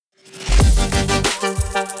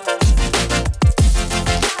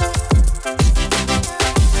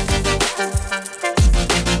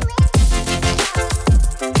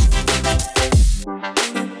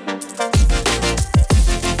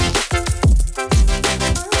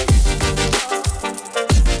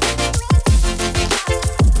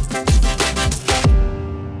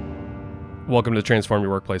Welcome to the Transform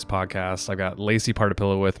Your Workplace podcast. I've got Lacey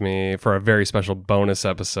Partapillo with me for a very special bonus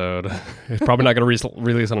episode. It's probably not going to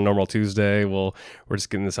release on a normal Tuesday. We're just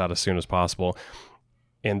getting this out as soon as possible.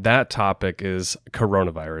 And that topic is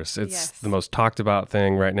coronavirus. It's the most talked about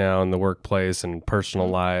thing right now in the workplace and personal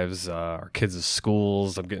lives, our kids'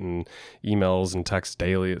 schools. I'm getting emails and texts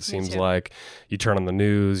daily, it seems like. You turn on the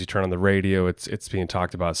news, you turn on the radio, it's being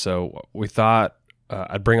talked about. So we thought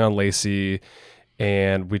I'd bring on Lacey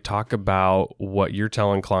and we talk about what you're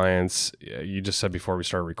telling clients. You just said before we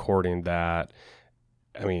started recording that,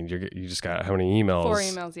 I mean, you just got how many emails? 4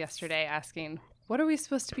 emails yesterday asking, what are we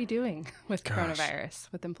supposed to be doing with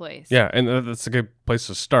coronavirus with employees? Yeah, and that's a good place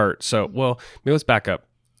to start. So, well, maybe let's back up.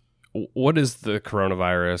 What is the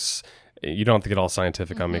coronavirus? You don't have to get all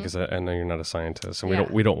scientific on me because I know you're not a scientist,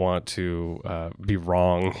 and we don't want to be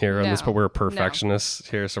wrong here on this. But we're perfectionists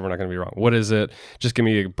here, so we're not going to be wrong. What is it? Just give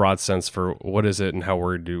me a broad sense for what is it and how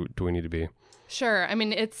worried do we need to be? Sure. I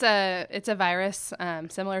mean, it's a virus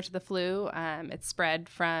similar to the flu. It's spread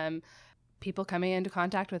from people coming into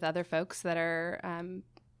contact with other folks that are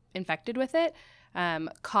infected with it.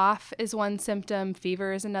 Cough is one symptom.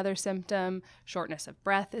 Fever is another symptom. Shortness of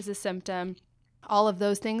breath is a symptom. All of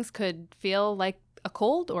those things could feel like a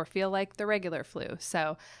cold or feel like the regular flu.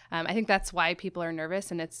 So I think that's why people are nervous,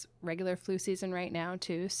 and it's regular flu season right now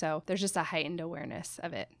too. So there's just a heightened awareness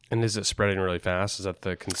of it. And is it spreading really fast? Is that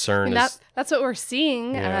the concern? That's what we're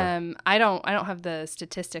seeing. Yeah. I don't have the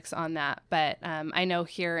statistics on that, but I know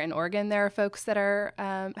here in Oregon there are folks that are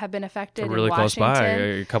have been affected. Really in close by,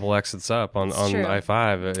 Washington. a couple exits up on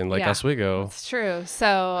I-5 in Lake Oswego. It's true.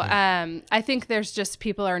 So I think there's just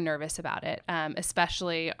people are nervous about it,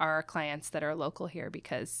 especially our clients that are local here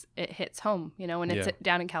because it hits home. You know, when it's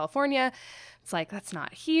down in California, it's like that's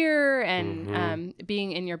not here, and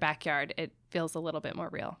being in your backyard, it feels a little bit more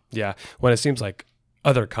real. Yeah. When it seems like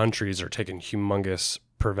other countries are taking humongous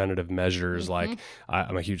preventative measures, like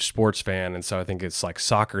I'm a huge sports fan, and so I think it's like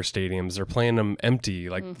soccer stadiums, they're playing them empty,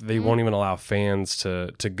 like they won't even allow fans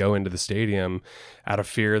to go into the stadium out of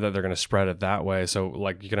fear that they're going to spread it that way. So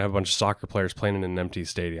like you can have a bunch of soccer players playing in an empty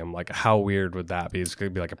stadium. Like how weird would that be? It's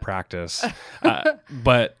going to be like a practice.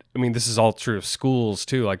 But I mean, this is all true of schools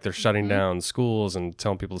too. Like they're shutting down schools and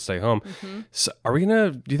telling people to stay home. So do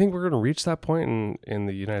you think we're going to reach that point in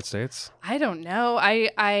the United States? I don't know.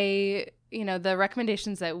 You know, the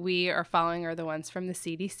recommendations that we are following are the ones from the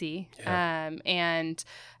CDC. And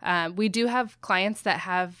we do have clients that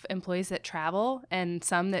have employees that travel and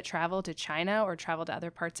some that travel to China or travel to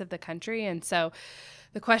other parts of the country. And so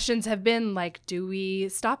the questions have been like, do we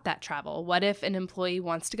stop that travel? What if an employee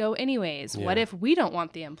wants to go anyways? What if we don't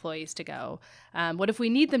want the employees to go? What if we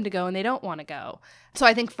need them to go and they don't want to go? So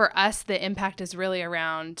I think for us, the impact is really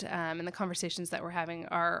around, and the conversations that we're having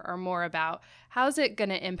are more about how is it going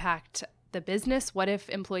to impact the business? What if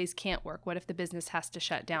employees can't work? What if the business has to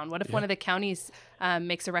shut down? What if one of the counties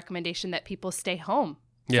makes a recommendation that people stay home?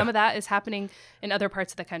 Some of that is happening in other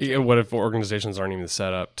parts of the country. Yeah, what if organizations aren't even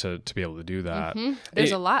set up to be able to do that?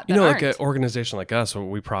 There's a lot that like an organization like us, when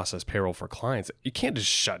we process payroll for clients, you can't just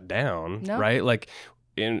shut down, right? Like,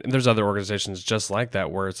 and there's other organizations just like that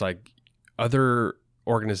where it's like other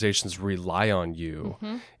organizations rely on you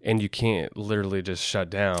and you can't literally just shut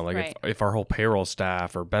down. Like if our whole payroll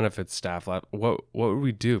staff or benefits staff, what would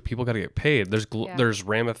we do? People got to get paid. There's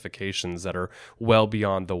ramifications that are well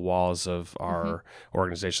beyond the walls of our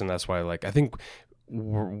organization. That's why, like, I think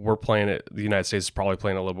we're playing it. The United States is probably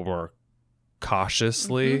playing a little bit more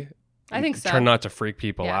cautiously. I think so. Try not to freak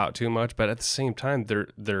people out too much, but at the same time,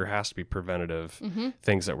 there has to be preventative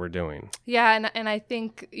things that we're doing. Yeah, and I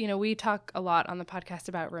think, you know, we talk a lot on the podcast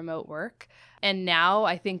about remote work, and now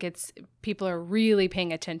I think people are really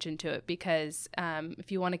paying attention to it because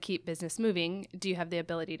if you want to keep business moving, do you have the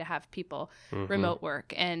ability to have people remote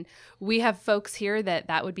work? And we have folks here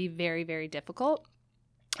that would be very, very difficult.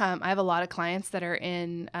 I have a lot of clients that are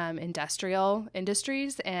in industrial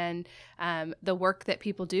industries, and the work that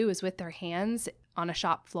people do is with their hands on a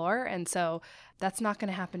shop floor. And so that's not going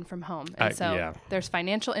to happen from home. And there's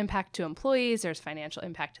financial impact to employees. There's financial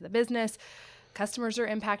impact to the business. Customers are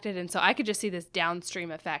impacted. And so I could just see this downstream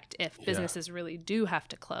effect if businesses really do have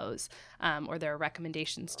to close or there are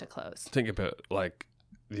recommendations to close. Think about like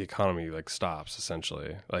the economy like stops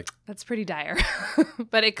essentially. Like that's pretty dire,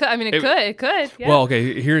 but it could. I mean, it could. Yeah. Well,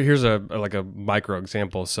 okay. Here's a micro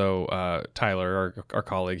example. So Tyler, our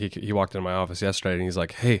colleague, he walked into my office yesterday and he's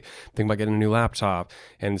like, "Hey, think about getting a new laptop."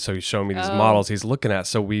 And so he's showing me these models he's looking at.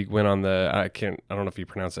 So we went on I don't know if you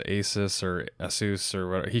pronounce it Asus or Asus or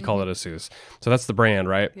whatever. He called it Asus. So that's the brand,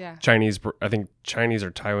 right? Yeah. Chinese, I think Chinese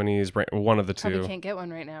or Taiwanese brand, one of the two. Probably can't get one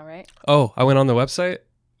right now, right? Oh, I went on the website.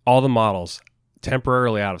 all the models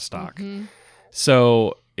temporarily out of stock. Mm-hmm.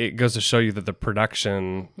 So it goes to show you that the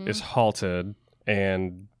production is halted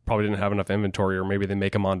and probably didn't have enough inventory, or maybe they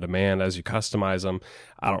make them on demand as you customize them.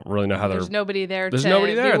 I don't really know how There's nobody there. There's to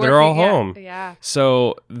nobody there. be They're all working. home. Yeah.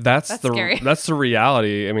 So that's scary. that's the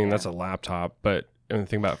reality. I mean, Yeah. that's a laptop, but when you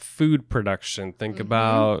think about food production, think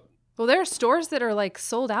about Well, there are stores that are like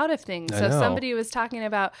sold out of things. I So know. somebody was talking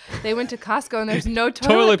about they went to Costco and there's no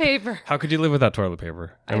toilet paper. How could you live without toilet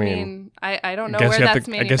paper? I mean, I don't know guess where you have that's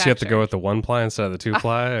to, I manufactured. guess you have to go with the 1-ply instead of the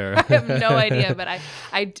 2-ply. Or I have no idea, but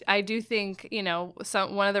I do think,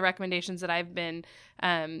 one of the recommendations that I've been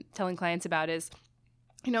telling clients about is,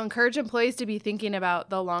 encourage employees to be thinking about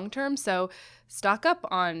the long term. So stock up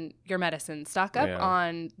on your medicine, stock up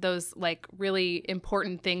on those like really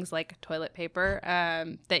important things like toilet paper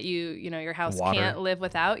that your house Water. can't live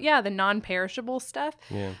without. Yeah, the non-perishable stuff.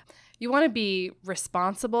 Yeah. You want to be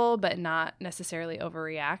responsible, but not necessarily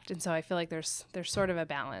overreact. And so I feel like there's sort of a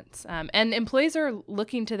balance. And employees are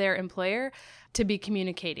looking to their employer to be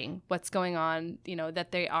communicating what's going on,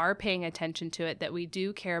 that they are paying attention to it, that we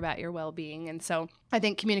do care about your well-being. And so I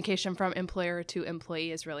think communication from employer to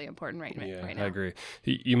employee is really important right now. I agree.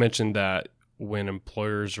 You mentioned that when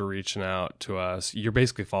employers are reaching out to us, you're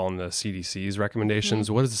basically following the CDC's recommendations.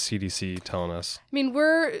 Mm-hmm. What is the CDC telling us? I mean,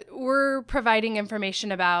 we're providing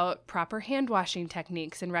information about proper hand washing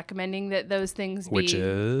techniques and recommending that those things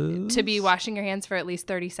to be washing your hands for at least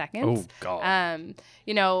 30 seconds. Oh God. I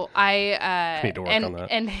need to work on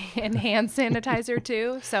that. and hand sanitizer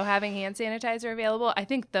too. So having hand sanitizer available, I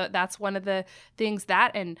think that's one of the things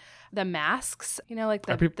that, and the masks, like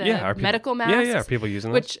the medical masks. Yeah, are people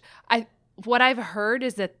using which what I've heard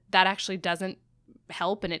is that actually doesn't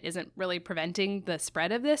help, and it isn't really preventing the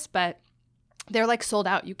spread of this, but they're like sold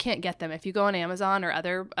out. You can't get them if you go on Amazon or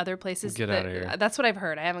other places. Get out of here. That's what I've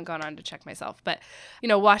heard. I haven't gone on to check myself, but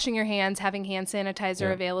washing your hands, having hand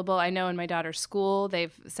sanitizer available. I know in my daughter's school,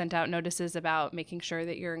 they've sent out notices about making sure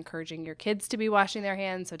that you're encouraging your kids to be washing their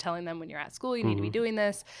hands. So telling them when you're at school, you need to be doing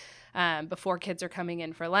this. Before kids are coming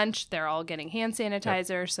in for lunch, they're all getting hand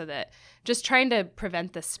sanitizer, so that just trying to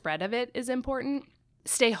prevent the spread of it is important.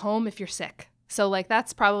 Stay home if you're sick. So like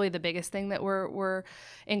that's probably the biggest thing that we're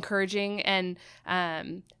encouraging, and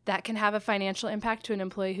that can have a financial impact to an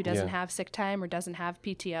employee who doesn't have sick time or doesn't have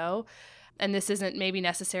PTO. And this isn't maybe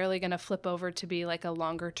necessarily going to flip over to be like a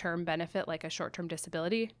longer term benefit, like a short term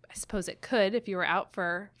disability. I suppose it could if you were out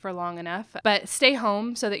for long enough. But stay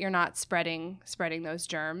home so that you're not spreading those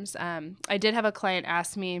germs. I did have a client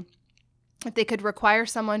ask me if they could require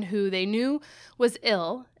someone who they knew was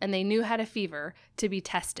ill and they knew had a fever to be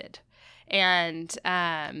tested. And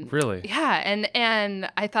really, and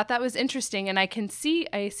I thought that was interesting, and I see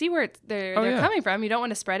where they're coming from. You don't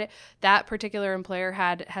want to spread it. That particular employer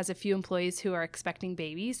has a few employees who are expecting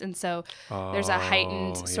babies, and so there's a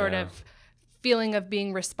heightened sort of feeling of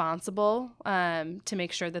being responsible to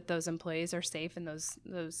make sure that those employees are safe and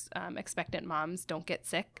those expectant moms don't get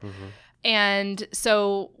sick. Mm-hmm. And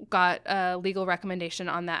so got a legal recommendation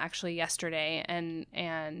on that actually yesterday. And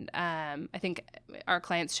I think our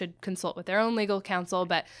clients should consult with their own legal counsel,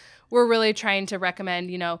 but we're really trying to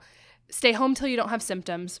recommend, stay home till you don't have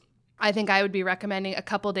symptoms. I think I would be recommending a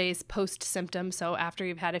couple days post-symptom, so after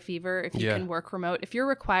you've had a fever, if you can work remote. If you're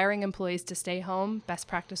requiring employees to stay home, best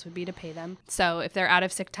practice would be to pay them. So if they're out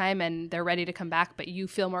of sick time and they're ready to come back, but you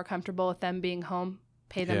feel more comfortable with them being home,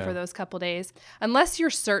 pay them for those couple days. Unless you're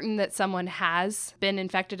certain that someone has been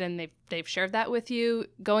infected and they've shared that with you,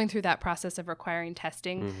 going through that process of requiring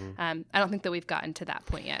testing, I don't think that we've gotten to that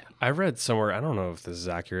point yet. I read somewhere, I don't know if this is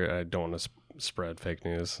accurate, I don't want to spread fake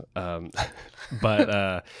news,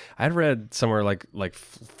 but I'd read somewhere like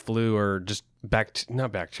flu or just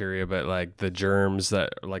not bacteria, but like the germs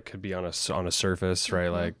that like could be on a surface, right?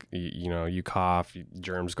 Like you cough,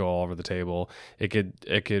 germs go all over the table. It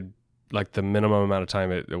could like the minimum amount of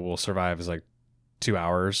time it will survive is like 2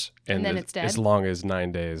 hours, and then it's dead. As long as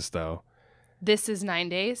 9 days though. This is 9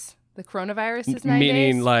 days. The coronavirus is 9 days.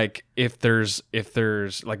 Meaning like if there's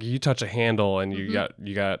like you touch a handle and you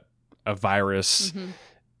got a virus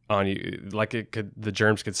on you, like the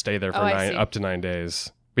germs could stay there for up to 9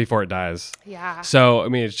 days before it dies. Yeah. So I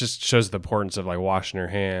mean, it just shows the importance of like washing your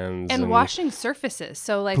hands and washing surfaces.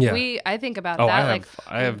 So like I think about that.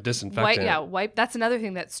 I have disinfectant. Wipe. That's another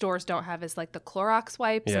thing that stores don't have is like the Clorox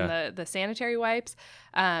wipes and the sanitary wipes.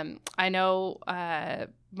 I know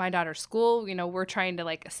my daughter's school, we're trying to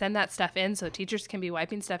like send that stuff in so teachers can be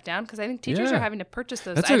wiping stuff down, because I think teachers are having to purchase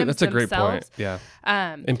those items That's a great point. themselves.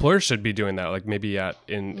 Yeah. Employers should be doing that, like maybe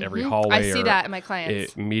in every hallway. I see that in my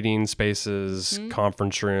clients. Meeting spaces,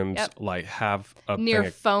 conference rooms, like have a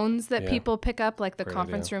near phones that people pick up, like the Great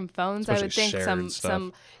conference idea. room phones. Especially I would think shared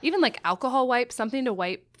some even like alcohol wipes, something to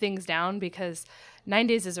wipe things down, because 9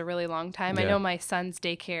 days is a really long time. I know my son's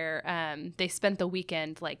daycare, they spent the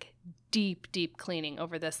weekend like deep cleaning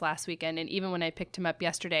over this last weekend. And even when I picked him up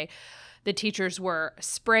yesterday, the teachers were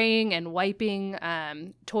spraying and wiping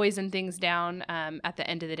toys and things down. At the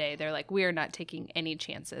end of the day, they're like, we are not taking any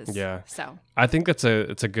chances. Yeah. So I think it's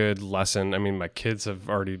a good lesson. I mean, my kids have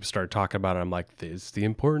already started talking about it. I'm like, it's the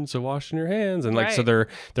importance of washing your hands. And like, so they're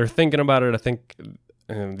thinking about it. I think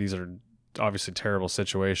these are obviously terrible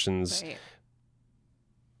situations. Right.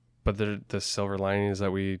 But the silver lining is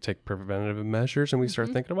that we take preventative measures and we start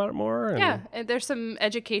thinking about it more. And and there's some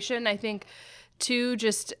education, I think, too.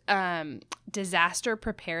 Just disaster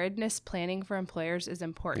preparedness planning for employers is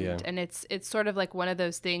important. And it's sort of like one of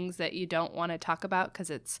those things that you don't want to talk about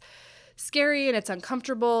because it's scary and it's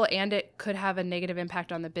uncomfortable, and it could have a negative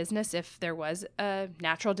impact on the business if there was a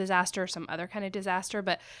natural disaster or some other kind of disaster.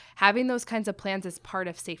 But having those kinds of plans is part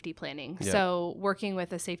of safety planning. So working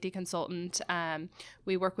with a safety consultant,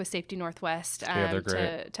 we work with Safety Northwest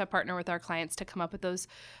to partner with our clients to come up with those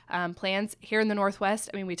plans. Here in the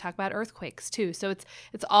Northwest, I mean, we talk about earthquakes too. So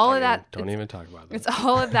it's all of that. Don't even talk about that. It's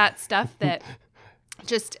all of that stuff that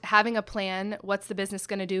just having a plan. What's the business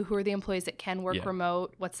going to do? Who are the employees that can work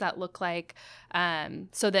remote? What's that look like?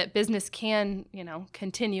 So that business can,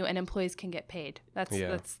 continue and employees can get paid.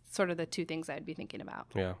 That's sort of the two things I'd be thinking about.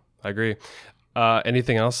 Yeah, I agree.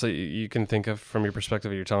 Anything else that you can think of from your perspective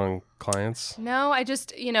that you're telling clients? No, I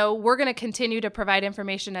just, we're going to continue to provide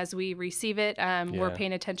information as we receive it. We're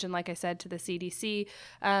paying attention, like I said, to the CDC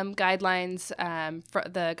guidelines, for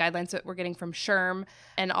the guidelines that we're getting from SHRM,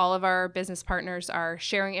 and all of our business partners are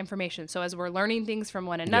sharing information. So as we're learning things from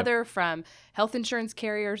one another, from health insurance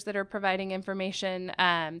carriers that are providing information,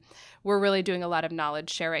 we're really doing a lot of knowledge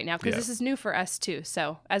share right now because this is new for us too.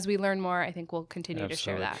 So as we learn more, I think we'll continue to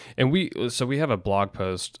share that. And we have a blog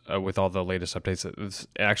post with all the latest updates. It's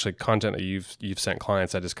actually content that you've sent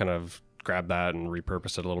clients. I just kind of grabbed that and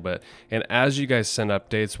repurposed it a little bit. And as you guys send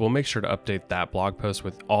updates, we'll make sure to update that blog post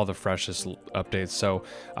with all the freshest updates. So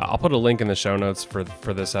I'll put a link in the show notes for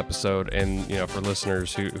this episode. And for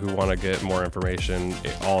listeners who want to get more information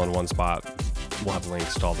all in one spot, we'll have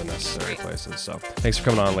links to all the necessary places. So thanks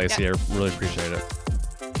for coming on, Lacey. I really appreciate it.